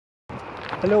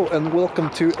Hello and welcome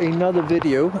to another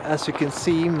video. As you can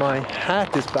see, my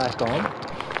hat is back on,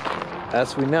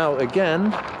 as we now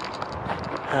again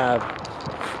have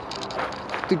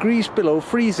degrees below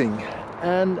freezing.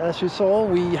 And as you saw,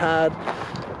 we had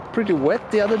pretty wet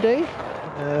the other day,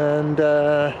 and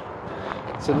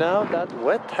so now that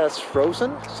wet has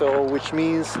frozen, so which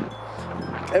means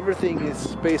everything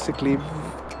is basically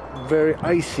very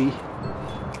icy.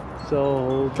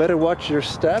 So better watch your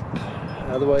step.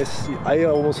 Otherwise, I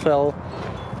almost fell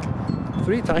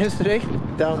 3 times today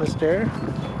down the stair.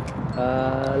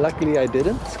 Luckily I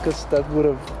didn't, because that would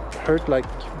have hurt like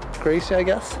crazy, I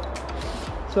guess.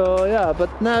 So yeah, but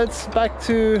now it's back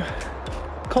to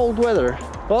cold weather.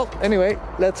 Well, anyway,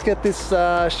 let's get this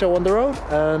show on the road,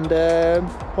 and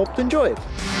hope to enjoy it.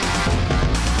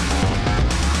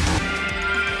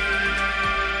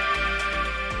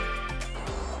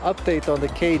 Update on the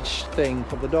cage thing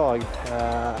for the dog.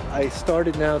 I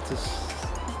started now to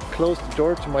close the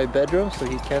door to my bedroom so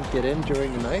he can't get in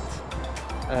during the night.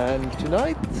 And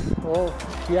tonight, well,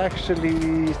 he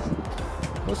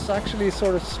was actually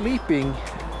sort of sleeping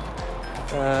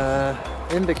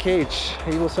in the cage.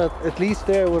 He was at least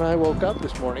there when I woke up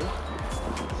this morning.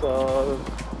 So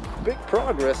big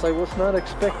progress. I was not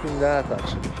expecting that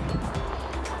actually.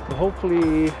 So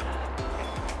hopefully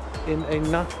in a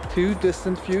not too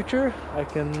distant future I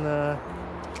can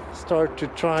start to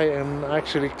try and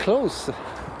actually close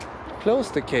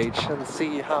the cage and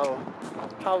see how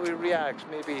he reacts,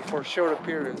 maybe for shorter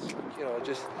periods, you know,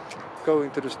 just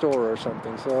going to the store or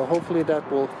something. So hopefully that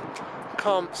will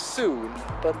come soon,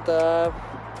 but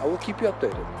I will keep you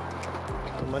updated.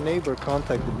 So my neighbor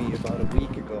contacted me about a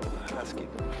week ago asking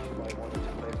if I wanted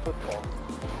to play football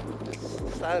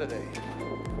this Saturday.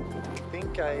 I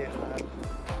think I had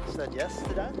said yes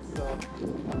to that, so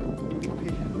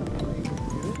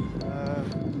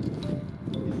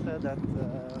he said that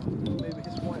maybe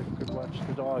his wife could watch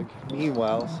the dog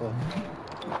meanwhile, so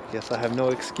I guess I have no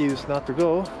excuse not to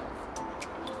go.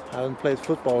 I haven't played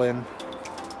football in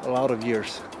a lot of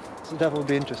years, so that will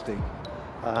be interesting.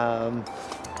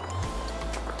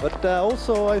 But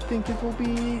also I think it will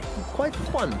be quite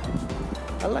fun.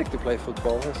 I like to play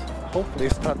football. Hopefully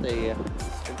it's not a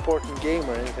important game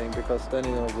or anything, because then,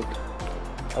 you know,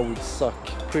 I would suck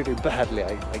pretty badly,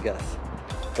 I guess.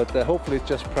 But hopefully it's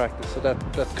just practice, so that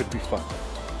could be fun.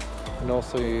 And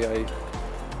also I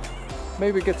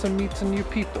maybe get to meet some new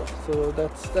people, so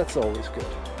that's always good.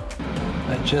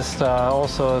 It just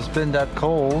also has been that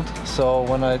cold, so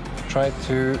when I tried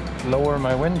to lower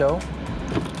my window,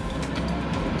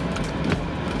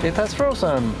 it has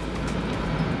frozen.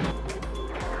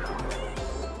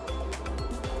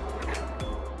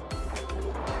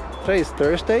 Today is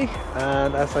Thursday,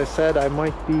 and as I said, I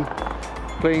might be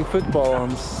playing football on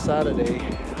Saturday.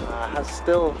 I have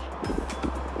still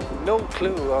no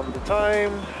clue on the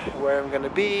time, where I'm gonna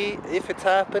be, if it's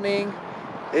happening,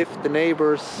 if the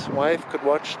neighbor's wife could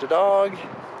watch the dog.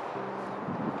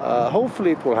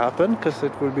 Hopefully it will happen, because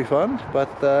it will be fun, but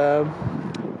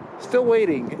still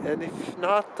waiting. And if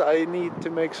not, I need to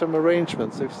make some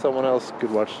arrangements if someone else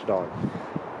could watch the dog.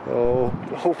 So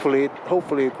hopefully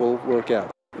it will work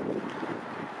out.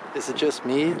 Is it just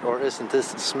me, or isn't this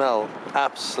smell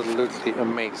absolutely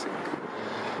amazing?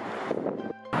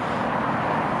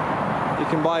 You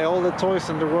can buy all the toys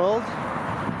in the world,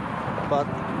 but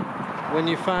when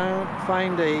you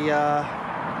find a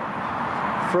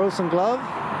frozen glove,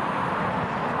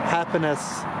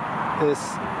 happiness is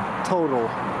total.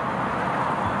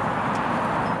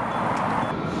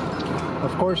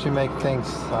 Of course you make things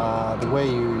the way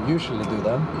you usually do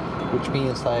them, which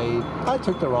means I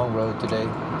took the wrong road today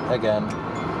again,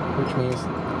 which means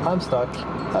I'm stuck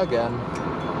again.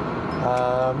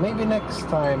 Maybe next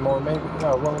time, or maybe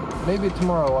maybe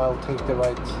tomorrow I'll take the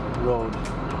right road.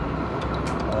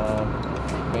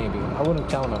 Maybe I wouldn't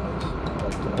count on it,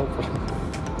 but hopefully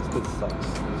this sucks.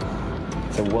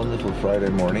 It's a wonderful Friday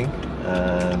morning,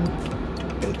 and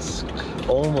it's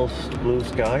almost blue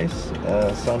skies.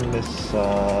 Sun is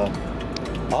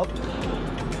up.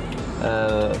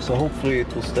 So hopefully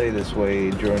it will stay this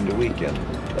way during the weekend.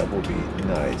 That will be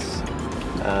nice.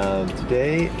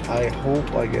 Today I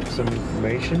hope I get some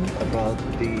information about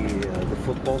the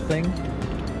football thing.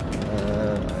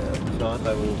 If not,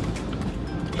 I will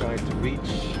try to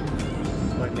reach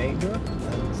my neighbor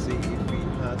and see if he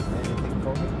has anything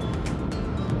for me.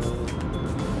 So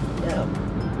yeah,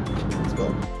 let's go.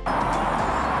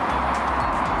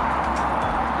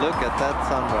 Look at that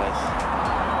sunrise.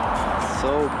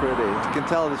 So pretty. You can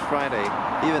tell it's Friday.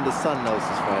 Even the sun knows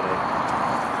it's Friday.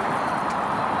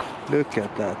 Look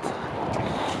at that.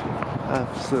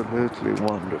 Absolutely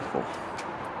wonderful.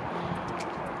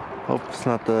 Hope it's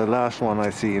not the last one I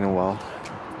see in a while.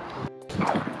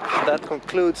 That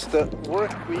concludes the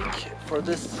work week for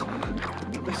this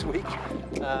week.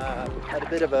 Had a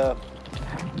bit of a,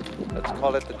 let's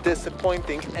call it, a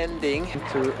disappointing ending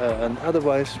to an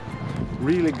otherwise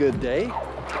really good day.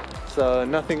 So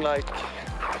nothing like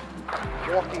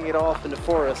walking it off in the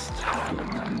forest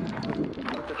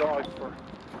with the dog for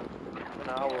an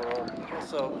hour or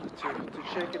so to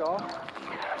shake it off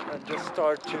and just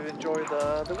start to enjoy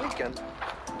the weekend.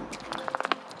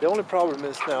 The only problem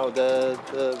is now the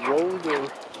road, or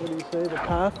what do you say, the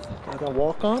path that I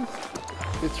walk on,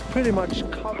 it's pretty much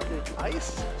covered in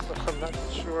ice, so I'm not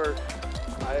sure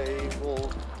I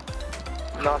will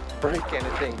not break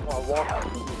anything while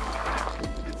walking.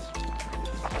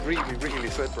 It's really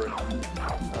slippery.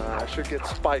 I should get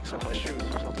spikes on my shoes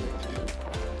or something.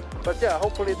 But yeah,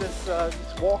 hopefully this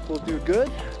walk will do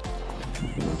good.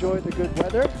 Enjoy the good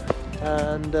weather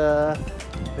and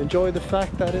enjoy the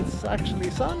fact that it's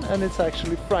actually sun and it's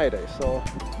actually Friday. So,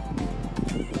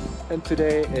 and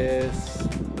today is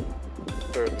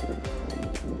Thursday.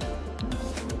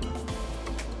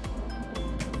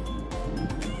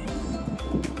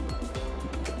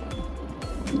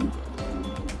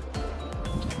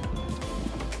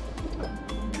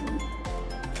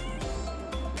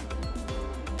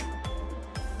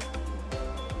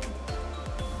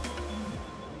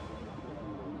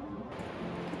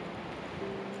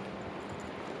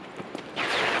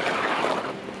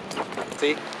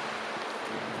 See?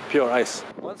 Pure ice.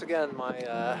 Once again,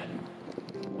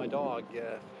 my dog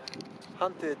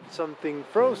hunted something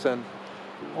frozen.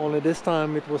 Only this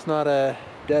time it was not a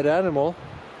dead animal.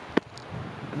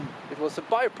 It was a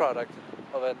byproduct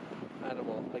of an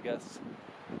animal, I guess.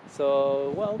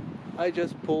 So, well, I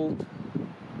just pulled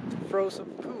frozen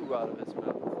poo out of his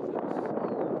mouth. It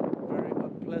was very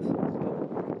unpleasant.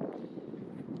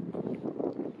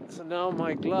 So now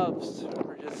my gloves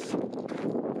are just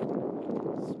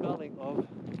smelling of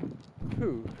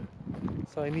poo,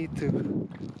 so I need to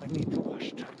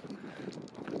wash them.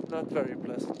 It's not very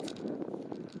pleasant.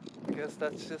 I guess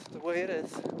that's just the way it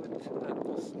is with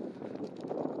animals.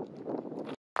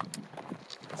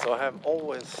 So I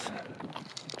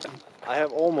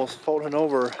have almost fallen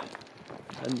over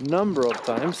a number of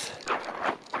times,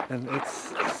 and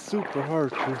it's super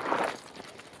hard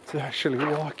to actually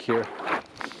walk here.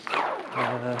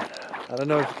 I don't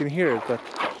know if you can hear it, but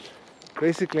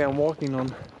basically I'm walking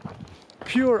on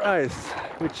pure ice,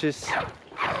 which is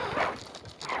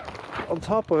on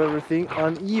top of everything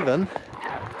uneven,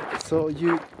 so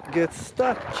you get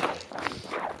stuck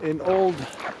in old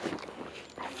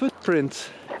footprints.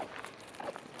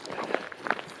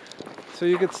 So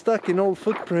you get stuck in old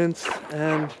footprints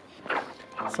and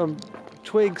some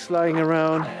twigs lying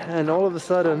around, and all of a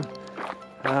sudden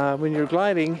when you're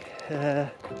gliding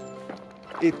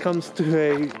it comes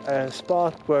to a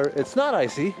spot where it's not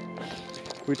icy,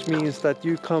 which means that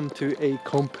you come to a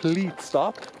complete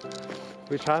stop,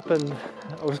 which happened.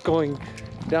 I was going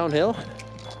downhill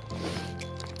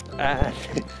and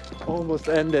almost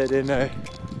ended in a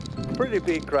pretty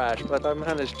big crash, but I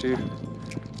managed to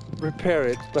repair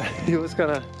it. But it was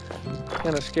kind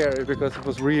of scary because it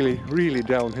was really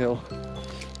downhill.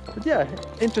 But yeah,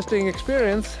 interesting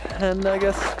experience, and I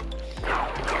guess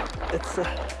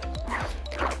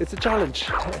it's a challenge.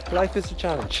 Life is a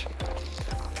challenge.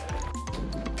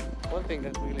 One thing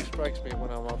that really strikes me when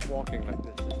I'm out walking like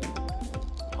this is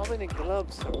how many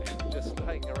gloves are just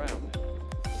lying around.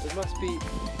 There must be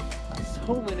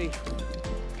so many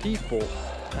people,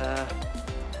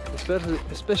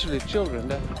 especially children,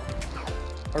 that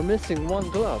are missing one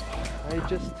glove.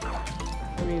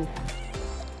 I mean,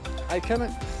 I kind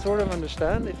of sort of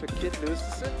understand if a kid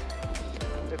loses it.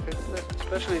 If it's,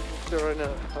 especially if they're in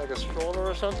like a stroller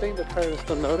or something, the parents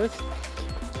don't notice.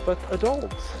 But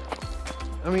adults,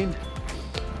 I mean,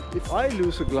 if I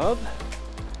lose a glove,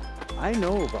 I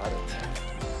know about it.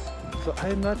 So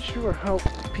I'm not sure how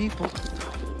people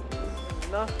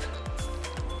not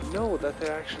know that they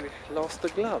actually lost the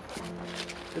glove.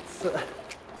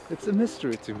 It's a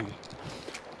mystery to me.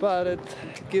 But it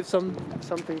gives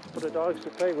something for the dogs to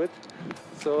play with.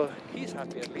 So he's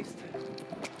happy at least.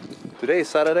 Today is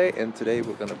Saturday, and today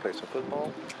we're gonna play some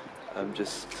football. I'm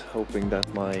just hoping that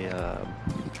my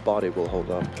body will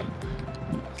hold up,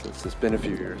 since it's been a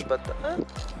few years, but I'm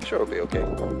sure it'll be okay.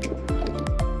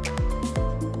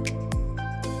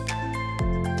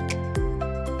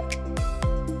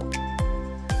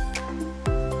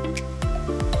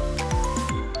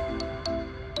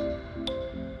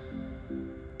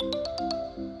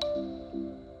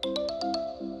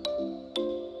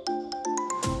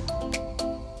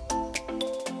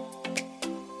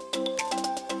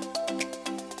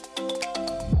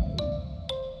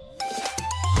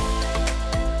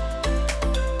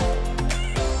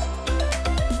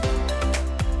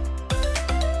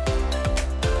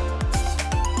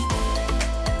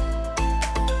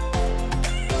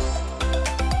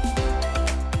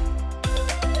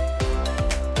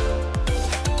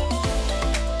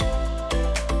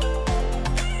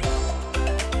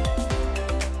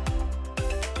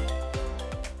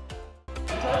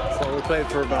 We played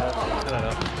for about, I don't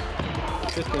know,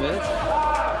 50 minutes.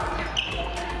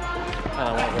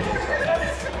 I'm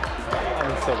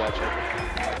so bad shape.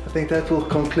 I think that will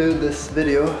conclude this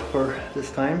video for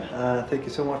this time. Thank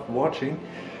you so much for watching.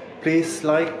 Please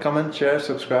like, comment, share,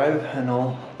 subscribe and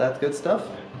all that good stuff.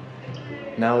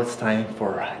 Now it's time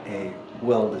for a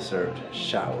well-deserved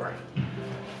shower.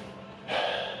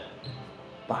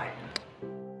 Bye.